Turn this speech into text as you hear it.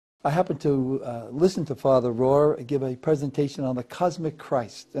I happened to listen to Father Rohr give a presentation on the cosmic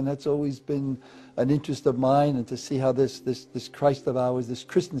Christ, and that's always been an interest of mine, and to see how this Christ of ours, this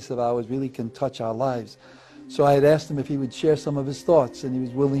Christmas of ours, really can touch our lives. So I had asked him if he would share some of his thoughts, and he was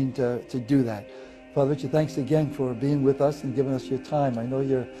willing to do that. Father Richard, thanks again for being with us and giving us your time. I know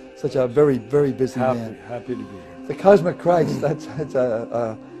you're such a very, very busy man. Happy to be here. The cosmic Christ, it's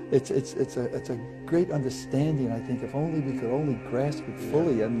a great understanding, I think. If only we could only grasp it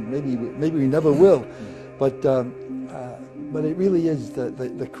fully, and maybe we never will. But it really is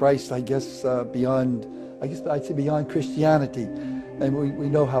the Christ, I guess, beyond, I'd say beyond Christianity. And we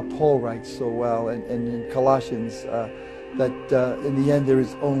know how Paul writes so well, and in Colossians, that in the end there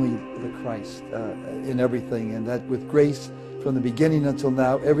is only the Christ in everything, and that with grace from the beginning until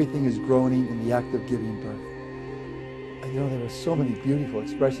now, everything is groaning in the act of giving birth. You know, there are so many beautiful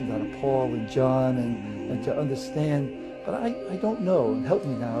expressions out of Paul and John, and to understand, but I don't know, and help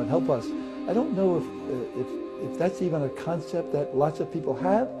me now and help us. I don't know if that's even a concept that lots of people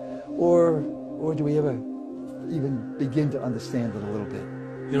have, or do we ever even begin to understand it a little bit?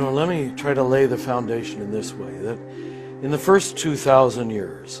 You know, let me try to lay the foundation in this way, that in the first 2,000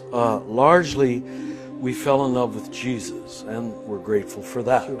 years, largely we fell in love with Jesus, and we're grateful for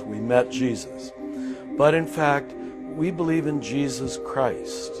that. Sure. We met Jesus. But in fact, we believe in Jesus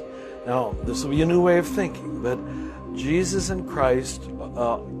Christ. Now, this will be a new way of thinking, but Jesus and Christ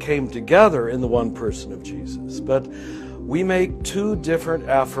came together in the one person of Jesus. But we make two different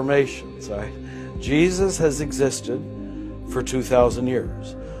affirmations, right? Jesus has existed for 2,000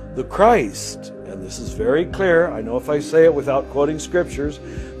 years. The Christ, and this is very clear, I know if I say it without quoting scriptures,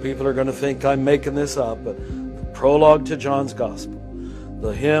 people are going to think I'm making this up, but the prologue to John's Gospel,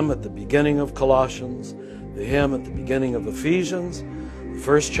 the hymn at the beginning of Colossians, the hymn at the beginning of Ephesians, the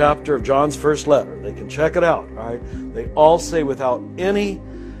first chapter of John's first letter. They can check it out, all right? They all say without any,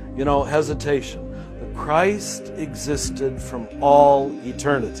 hesitation, the Christ existed from all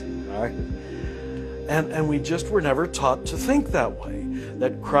eternity, all right? And we just were never taught to think that way,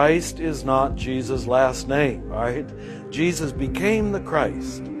 that Christ is not Jesus' last name, all right? Jesus became the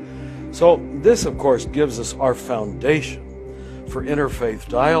Christ. So this, of course, gives us our foundation for interfaith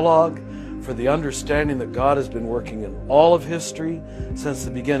dialogue, for the understanding that God has been working in all of history since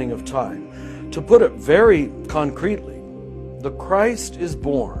the beginning of time. To put it very concretely, the Christ is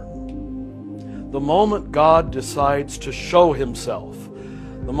born the moment God decides to show himself,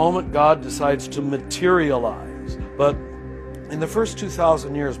 the moment God decides to materialize. But in the first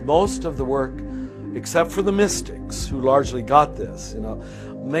 2,000 years, most of the work, except for the mystics who largely got this,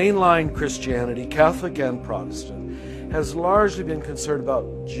 mainline Christianity, Catholic and Protestant, has largely been concerned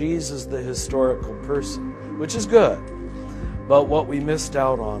about Jesus, the historical person, which is good. But what we missed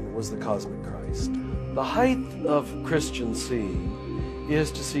out on was the cosmic Christ. The height of Christian seeing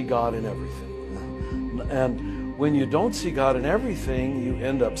is to see God in everything. And when you don't see God in everything, you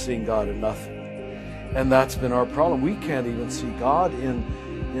end up seeing God in nothing. And that's been our problem. We can't even see God in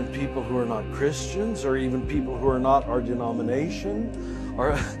people who are not Christians, or even people who are not our denomination,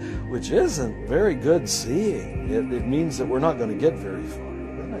 which isn't very good seeing. It means that we're not going to get very far.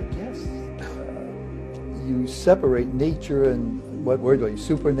 Then I guess you separate nature and what word do I use?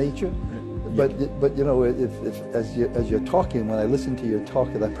 Supernature. Yeah. But if as you're talking, when I listened to your talk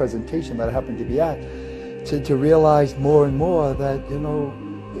at that presentation that I happened to be at, to realize more and more that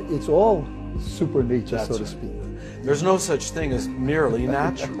it's all supernature, so to speak. There's no such thing as merely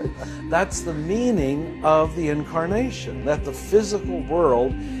natural. That's the meaning of the incarnation, that the physical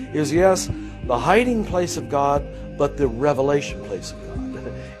world is, yes, the hiding place of God, but the revelation place of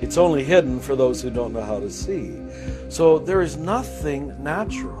God. It's only hidden for those who don't know how to see. So there is nothing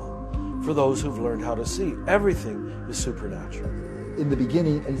natural for those who've learned how to see. Everything is supernatural. In the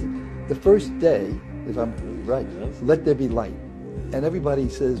beginning, the first day, if I'm right, let there be light. And everybody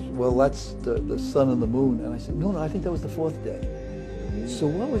says, well, that's the sun and the moon. And I said, no, I think that was the fourth day. So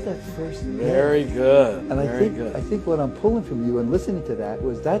what was that first day? Very good. And I think what I'm pulling from you and listening to that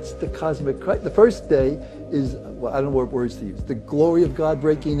was that's the cosmic Christ. The first day is, well, I don't know what words to use. The glory of God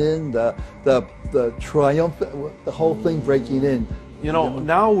breaking in, the triumph, the whole thing breaking in.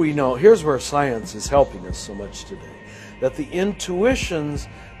 Now we know, here's where science is helping us so much today, that the intuitions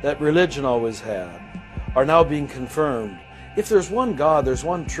that religion always had are now being confirmed. If there's one God, there's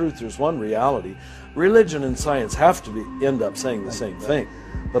one truth, there's one reality, religion and science have to end up saying the same thing.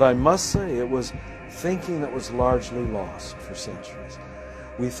 But I must say, it was thinking that was largely lost for centuries.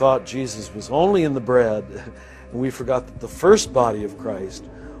 We thought Jesus was only in the bread, and we forgot that the first body of Christ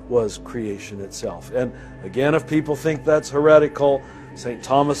was creation itself. And again, if people think that's heretical, St.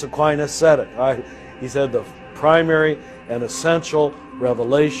 Thomas Aquinas said it. He said the primary and essential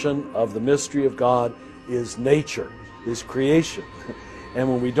revelation of the mystery of God is nature, is creation. And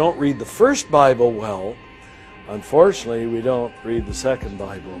when we don't read the first Bible well, unfortunately, we don't read the second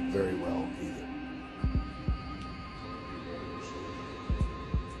Bible very well either.